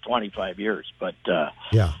blitz for 25 years, but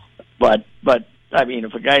yeah. But I mean,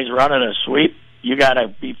 if a guy's running a sweep, you got to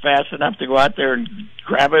be fast enough to go out there and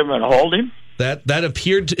grab him and hold him. That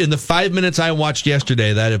appeared in the 5 minutes I watched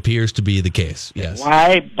yesterday. That appears to be the case. Yes.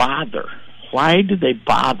 Why bother? Why do they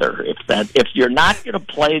bother? If you're not going to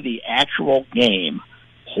play the actual game,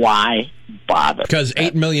 why bother? Because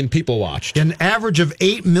 8 million people watched. An average of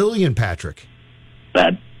 8 million, Patrick.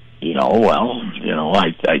 I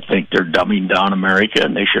think they're dumbing down America,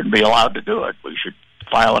 and they shouldn't be allowed to do it. We should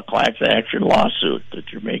file a class action lawsuit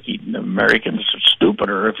that you're making Americans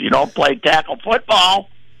stupider if you don't play tackle football.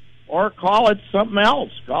 Or call it something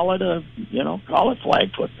else. Call it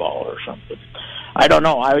flag football or something. I don't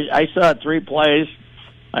know. I saw 3 plays.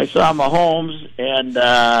 I saw Mahomes and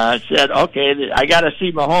said, okay, I got to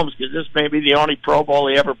see Mahomes because this may be the only Pro Bowl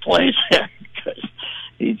he ever plays in. Because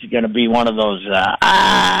he's going to be one of those.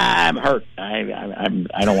 I'm hurt. I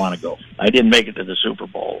don't want to go. I didn't make it to the Super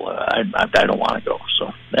Bowl. I don't want to go.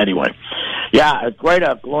 So anyway, quite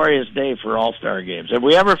a glorious day for All-Star games. Have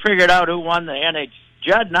we ever figured out who won the NHL?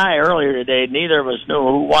 Judd and I earlier today, neither of us knew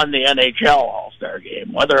who won the NHL All-Star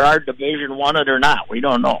game. Whether our division won it or not, we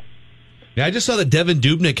don't know. Yeah, I just saw that Devin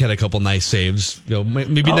Dubnyk had a couple nice saves.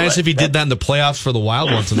 Maybe nice if he did that in the playoffs for the Wild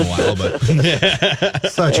once in a while. But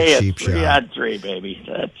such a cheap shot. 3-on-3, baby.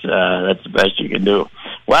 That's the best you can do.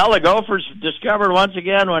 Well, the Gophers discovered once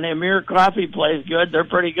again when Amir Coffey plays good, they're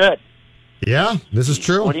pretty good. Yeah, this is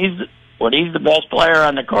true. When he's the best player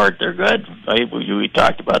on the court, they're good. We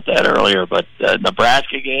talked about that earlier, but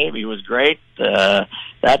Nebraska game, he was great.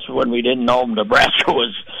 That's when we didn't know Nebraska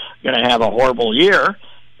was going to have a horrible year.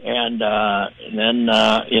 And then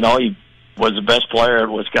he was the best player at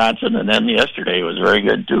Wisconsin, and then yesterday he was very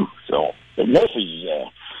good, too. So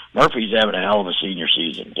Murphy's having a hell of a senior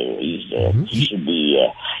season, too.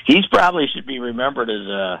 He probably should be remembered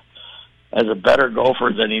as a better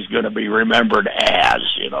Gopher than he's going to be remembered as,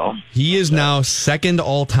 He is now second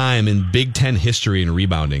all-time in Big Ten history in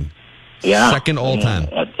rebounding. Yeah. Second all-time.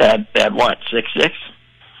 At what, 6'6"?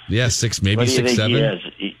 Yeah, 6, maybe 6'7". What do you think he is?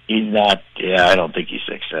 He's not, I don't think he's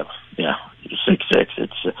 6'7". Yeah, he's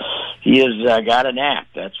 6'6". He has got a knack,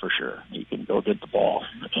 that's for sure. He can go get the ball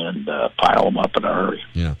and pile them up in a hurry.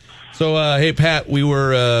 Yeah. So, hey, Pat, we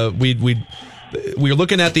were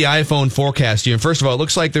looking at the iPhone forecast here, and first of all, it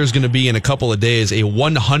looks like there's going to be in a couple of days a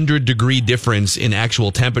 100-degree difference in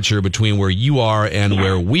actual temperature between where you are and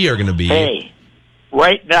where we are going to be. Hey,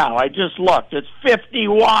 right now, I just looked. It's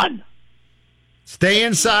 51. Stay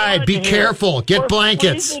inside. Be careful. Get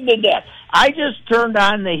blankets. I just turned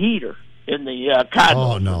on the heater in the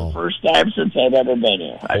condo for the first time since I've ever been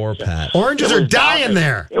here. Poor Pat. Oranges are dying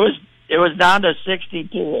there. It was down to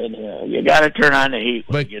 62 in here. You got to turn on the heat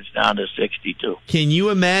when it gets down to 62. Can you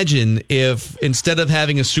imagine if instead of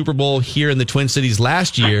having a Super Bowl here in the Twin Cities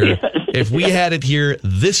last year, if we had it here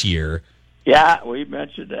this year? Yeah, we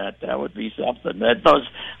mentioned that. That would be something. Those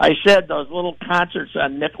little concerts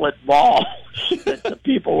on Nicollet Mall that the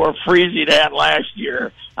people were freezing at last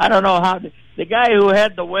year. I don't know how the guy who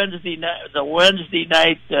had the Wednesday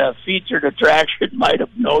night featured attraction might have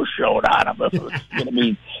no-showed on him if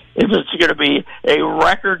it was going to be a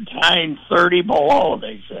record time 30 below,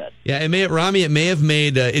 they said. Yeah, it may have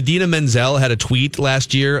made Idina Menzel had a tweet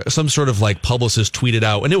last year, some sort of like publicist tweeted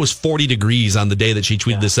out, and it was 40 degrees on the day that she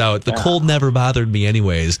tweeted this out. The cold never bothered me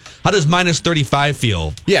anyways. How does minus 35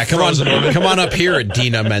 feel? Yeah, come on up here,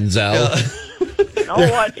 Idina Menzel.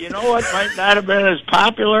 You know what might not have been as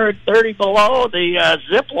popular at 30 below? The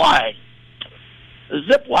zip line. the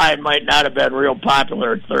zip line might not have been real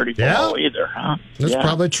popular at 30 below either, huh? That's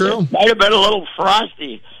probably true. It might have been a little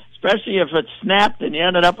frosty, especially if it snapped and you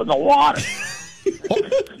ended up in the water.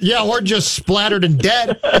 Yeah, or just splattered and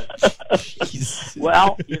dead.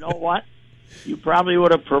 Well, you know what? You probably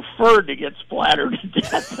would have preferred to get splattered to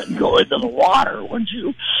death than go into the water, wouldn't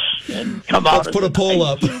you? And come out. Let's put a poll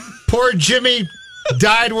up. Poor Jimmy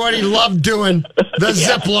died what he loved doing, the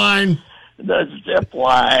zip line. The zip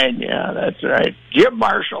line, yeah, that's right. Jim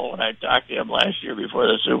Marshall, when I talked to him last year before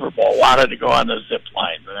the Super Bowl, wanted to go on the zip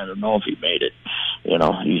line, but I don't know if he made it. You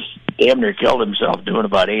know, he's damn near killed himself doing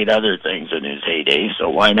about 8 other things in his heyday, so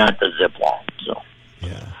why not the zip line? So,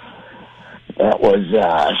 yeah. That was,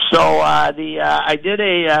 I did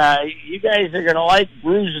you guys are going to like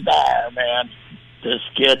Bruce Dyer, man. This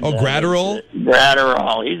kid. Oh, Gratterall?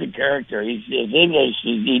 Gratterall. He's a character. His English,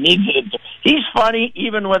 he needs it. He's funny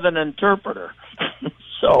even with an interpreter.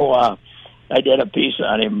 So I did a piece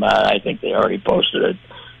on him. I think they already posted it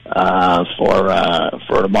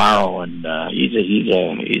for tomorrow, and he's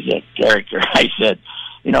a character. I said,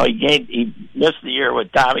 you know, he missed the year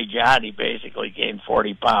with Tommy John. He basically gained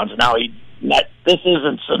 40 pounds. Now this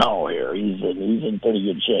isn't Sano here. He's in pretty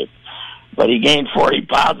good shape. But he gained 40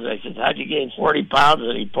 pounds. And I said, how'd you gain 40 pounds?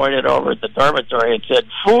 And he pointed over at the dormitory and said,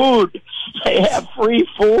 food. They have free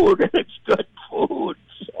food, and it's good food.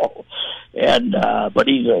 So, but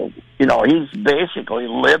he's basically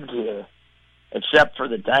lived here, except for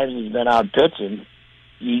the times he's been out pitching.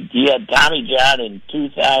 He had Tommy John in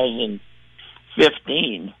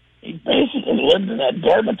 2015. He basically lived in that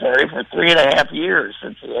dormitory for 3.5 years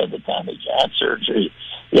since he had the Tommy John surgery.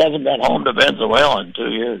 He hasn't been home to Venezuela in 2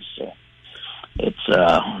 years, so. It's there's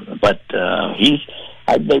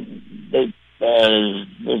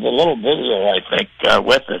a little video I think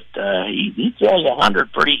with it. He throws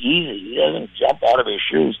 100 pretty easy. He doesn't jump out of his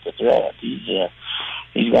shoes to throw it.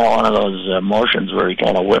 He's got one of those motions where he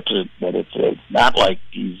kind of whips it, but it's not like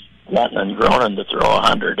he's grunting and groaning to throw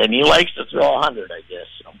 100, and he likes to throw 100, I guess.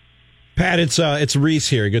 So. Pat, it's Reese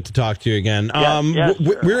here. Good to talk to you again. Yes,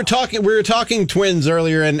 we were talking Twins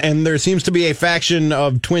earlier, and there seems to be a faction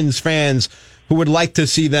of Twins fans who would like to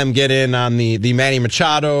see them get in on the Manny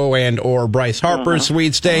Machado and or Bryce Harper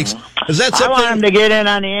sweepstakes. Is that something? I want him to get in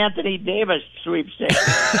on the Anthony Davis sweepstakes.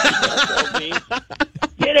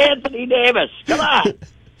 Get Anthony Davis. Come on.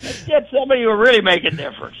 Let's get somebody who will really make a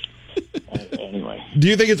difference. Anyway. Do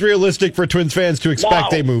you think it's realistic for Twins fans to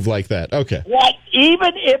expect a move like that? Okay. What?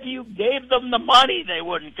 Even if you gave them the money, they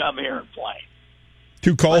wouldn't come here and play.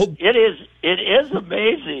 Too cold? But it is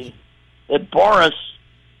amazing that Boris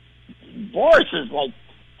is like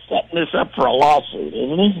setting this up for a lawsuit,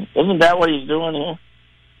 isn't he? Isn't that what he's doing here?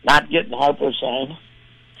 Not getting Harper signed?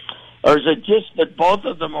 Or is it just that both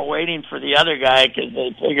of them are waiting for the other guy because they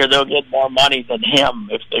figure they'll get more money than him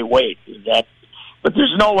if they wait? But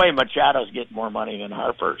there's no way Machado's getting more money than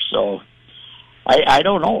Harper, so I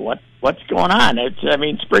don't know what's going on.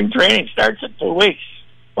 Spring training starts in 2 weeks.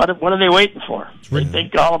 What are they waiting for? They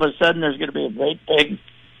think all of a sudden there's going to be a great big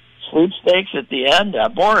sweepstakes at the end.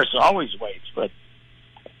 Boris always waits, but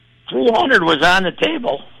 300 was on the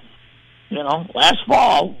table. You know, last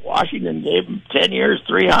fall, Washington gave him 10 years,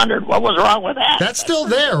 300. What was wrong with that? That's still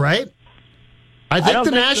there, right? I think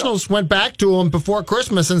the Nationals went back to him before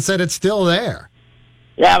Christmas and said it's still there.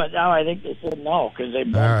 Yeah, but now I think they said no because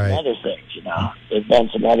they've done some other things. You know, they've done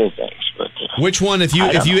some other things. But which one? If you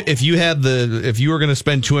were going to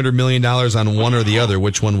spend $200 million on one or the other,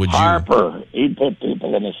 which one would you? Harper. He'd put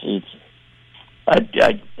people in the seats. I'd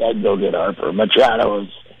go get Harper. Machado is,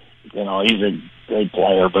 he's a great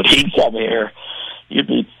player, but he'd come here. He'd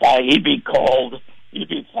be cold. You'd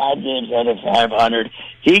be 5 games under 500.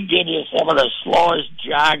 He'd give you some of the slowest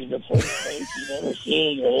jogs to first base you've ever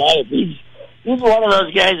seen in your life. He's one of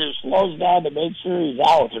those guys who slows down to make sure he's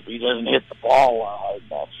out if he doesn't hit the ball hard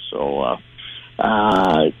enough. So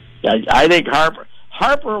I think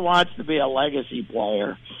Harper wants to be a legacy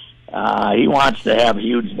player. He wants to have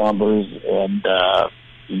huge numbers, and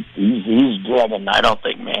he's driven. I don't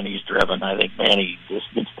think Manny's driven. I think Manny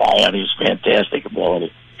just gets by on his fantastic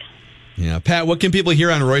ability. Yeah, Pat, what can people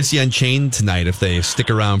hear on Royce Unchained tonight if they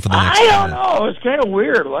stick around for the next I don't know. It was kind of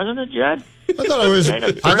weird, wasn't it, Judd? I thought it was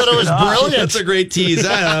brilliant. That's a great tease.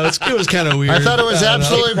 I don't know. It was kind of weird. I thought it was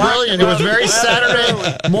absolutely brilliant. It was very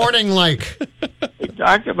Saturday morning-like. We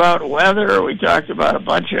talked about weather. We talked about a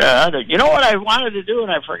bunch of other... You know what I wanted to do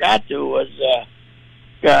and I forgot to was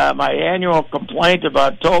my annual complaint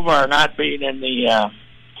about Tovar not being in the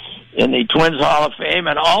Twins Hall of Fame,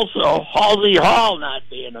 and also Halsey Hall not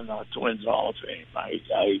being in the Twins Hall of Fame. I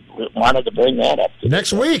wanted to bring that up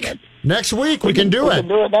next week. Next week we can do We it. can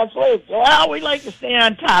do it next week. Well, we like to stay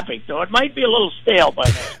on topic, though. It might be a little stale by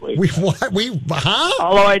next week.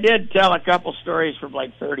 Although I did tell a couple stories from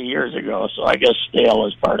like 30 years ago, so I guess stale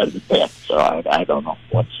is part of the bit. So I don't know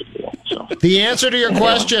what's the deal. So. The answer to your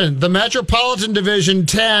question, the Metropolitan Division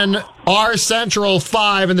 10, our Central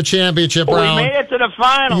 5 in the championship round. We made it to the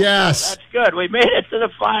finals. Yes. So that's good. We made it to the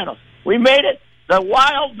finals. We made it. The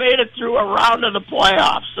Wild made it through a round of the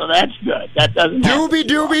playoffs, so that's good. That doesn't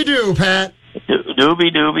Doobie-doobie-doo, Pat.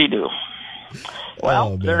 Doobie-doobie-doo.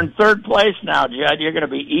 Well, they're in third place now, Judd. You're going to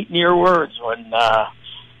be eating your words when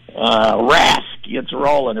Rask gets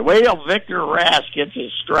rolling. Wait till Victor Rask gets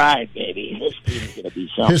his stride, baby. This team's going to be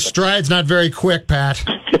something. His stride's not very quick, Pat.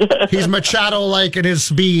 He's Machado-like in his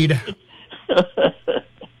speed.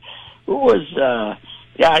 Who was...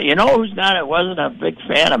 Yeah, you know who's not? I wasn't a big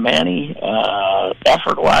fan of Manny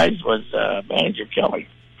effort-wise was manager Kelly.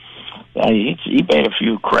 He made a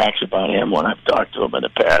few cracks about him when I've talked to him in the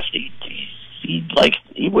past.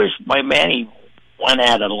 He wished my Manny went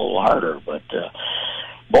at it a little harder, but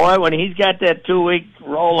boy, when he's got that 2-week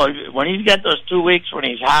roll, when he's got those 2 weeks when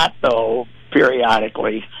he's hot though,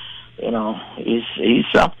 periodically. You know, he's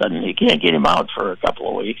something. You can't get him out for a couple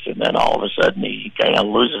of weeks, and then all of a sudden he kind of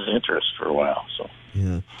loses interest for a while. So,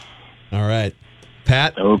 yeah. All right,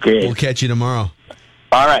 Pat. Okay, we'll catch you tomorrow.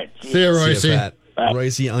 All right. See you, Royce. Pat.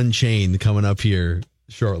 Royce Unchained coming up here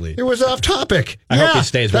shortly. It was off topic. I hope he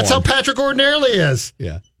stays That's warm. how Patrick ordinarily is.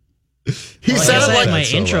 Yeah. He said it like my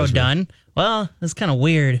intro done. Well, that's kind of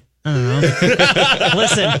weird. I don't know.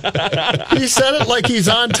 Listen. He said it like he's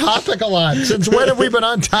on topic a lot. Since when have we been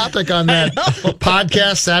on topic on that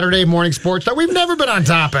podcast, Saturday Morning Sports? We've never been on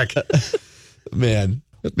topic. Man,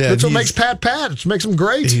 that's what makes Pat. It makes him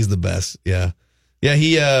great. He's the best. Yeah.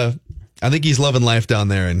 Yeah, I think he's loving life down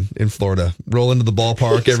there in Florida. Rolling to the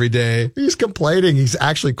ballpark every day. He's complaining. He's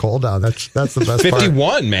actually cold down. That's the best 51,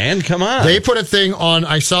 part. man. Come on. They put a thing on.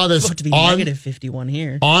 I saw this It's about to be on negative 51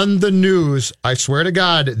 here. on the news. I swear to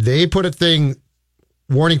God, they put a thing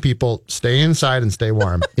warning people stay inside and stay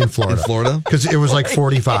warm in Florida. In Florida? Because it was like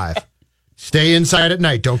 45. Stay inside at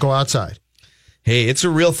night. Don't go outside. Hey, it's a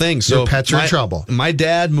real thing. So your pets are in trouble. My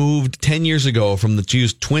dad moved 10 years ago from he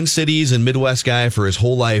was Twin Cities and Midwest guy for his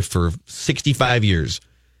whole life for 65 years.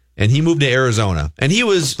 And he moved to Arizona. And he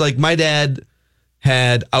was like, my dad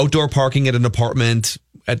had outdoor parking at an apartment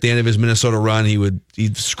at the end of his Minnesota run.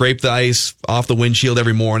 He'd scrape the ice off the windshield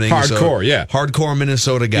every morning. Hardcore, yeah. Hardcore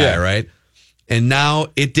Minnesota guy, right? And now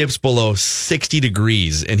it dips below 60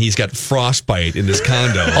 degrees, and he's got frostbite in his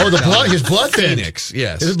condo. Oh, his blood thin. Phoenix,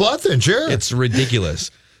 yes. His blood thin, sure. It's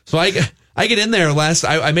ridiculous. So I get in there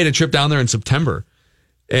I made a trip down there in September,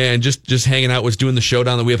 and just hanging out, was doing the show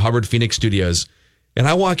down that we have Hubbard Phoenix Studios. And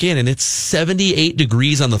I walk in, and it's 78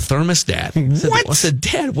 degrees on the thermostat. I said,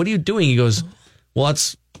 Dad, what are you doing? He goes, well, I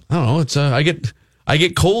don't know. It's I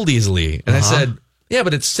get cold easily. And I said, yeah,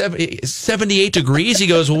 but it's 78 degrees. He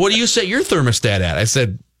goes, well, what do you set your thermostat at? I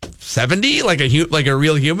said, 70, like a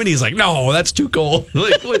real human. He's like, no, that's too cold.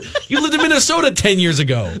 Like, you lived in Minnesota 10 years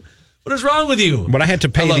ago. What is wrong with you? When I had to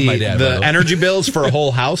pay the energy bills for a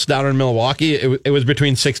whole house down in Milwaukee, it was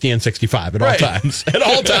between 60 and 65 at all times. At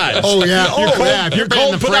all times. Oh, yeah. If you're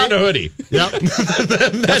cold, put on a hoodie. Yep.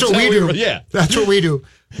 That's what we do. Yeah. That's what we do.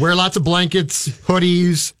 Wear lots of blankets,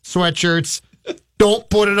 hoodies, sweatshirts. Don't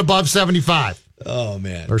put it above 75. Oh,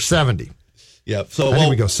 man. Or 70. Yep. So I think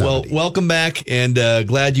we go 70. Well, welcome back, and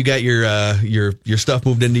glad you got your stuff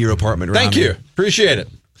moved into your apartment. Thank you. Appreciate it.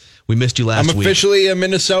 We missed you last week. I'm officially a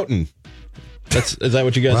Minnesotan. Is that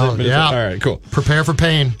what you guys said? Yeah. All right, cool. Prepare for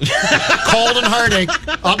pain. Cold and heartache.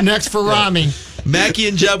 Up next for Rami. Mackie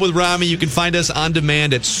and Judd with Rami. You can find us on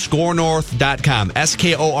demand at scorenorth.com,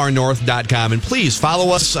 SKORnorth.com. And please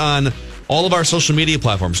follow us on all of our social media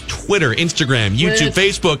platforms, Twitter, Instagram, YouTube,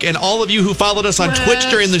 Facebook, and all of you who followed us on Twitch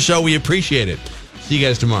during the show. We appreciate it. See you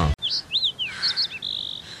guys tomorrow.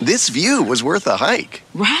 This view was worth a hike.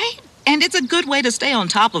 Right? And it's a good way to stay on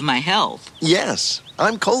top of my health. Yes,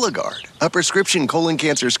 I'm Cologuard, a prescription colon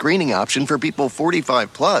cancer screening option for people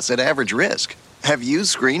 45 plus at average risk. Have you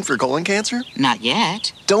screened for colon cancer? Not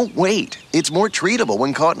yet. Don't wait. It's more treatable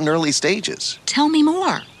when caught in early stages. Tell me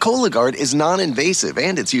more. Cologuard is non-invasive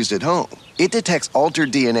and it's used at home. It detects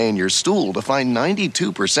altered DNA in your stool to find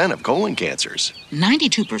 92% of colon cancers.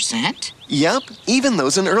 92%? Yep, even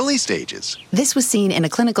those in early stages. This was seen in a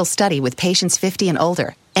clinical study with patients 50 and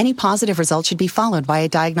older. Any positive result should be followed by a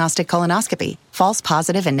diagnostic colonoscopy. False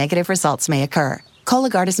positive and negative results may occur.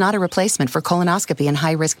 Cologuard is not a replacement for colonoscopy in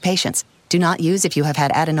high-risk patients. Do not use if you have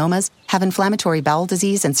had adenomas, have inflammatory bowel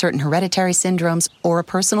disease and certain hereditary syndromes, or a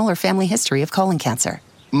personal or family history of colon cancer.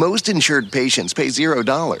 Most insured patients pay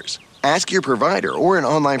 $0. Ask your provider or an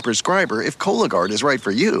online prescriber if Cologuard is right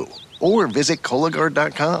for you, or visit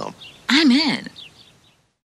Cologuard.com. I'm in.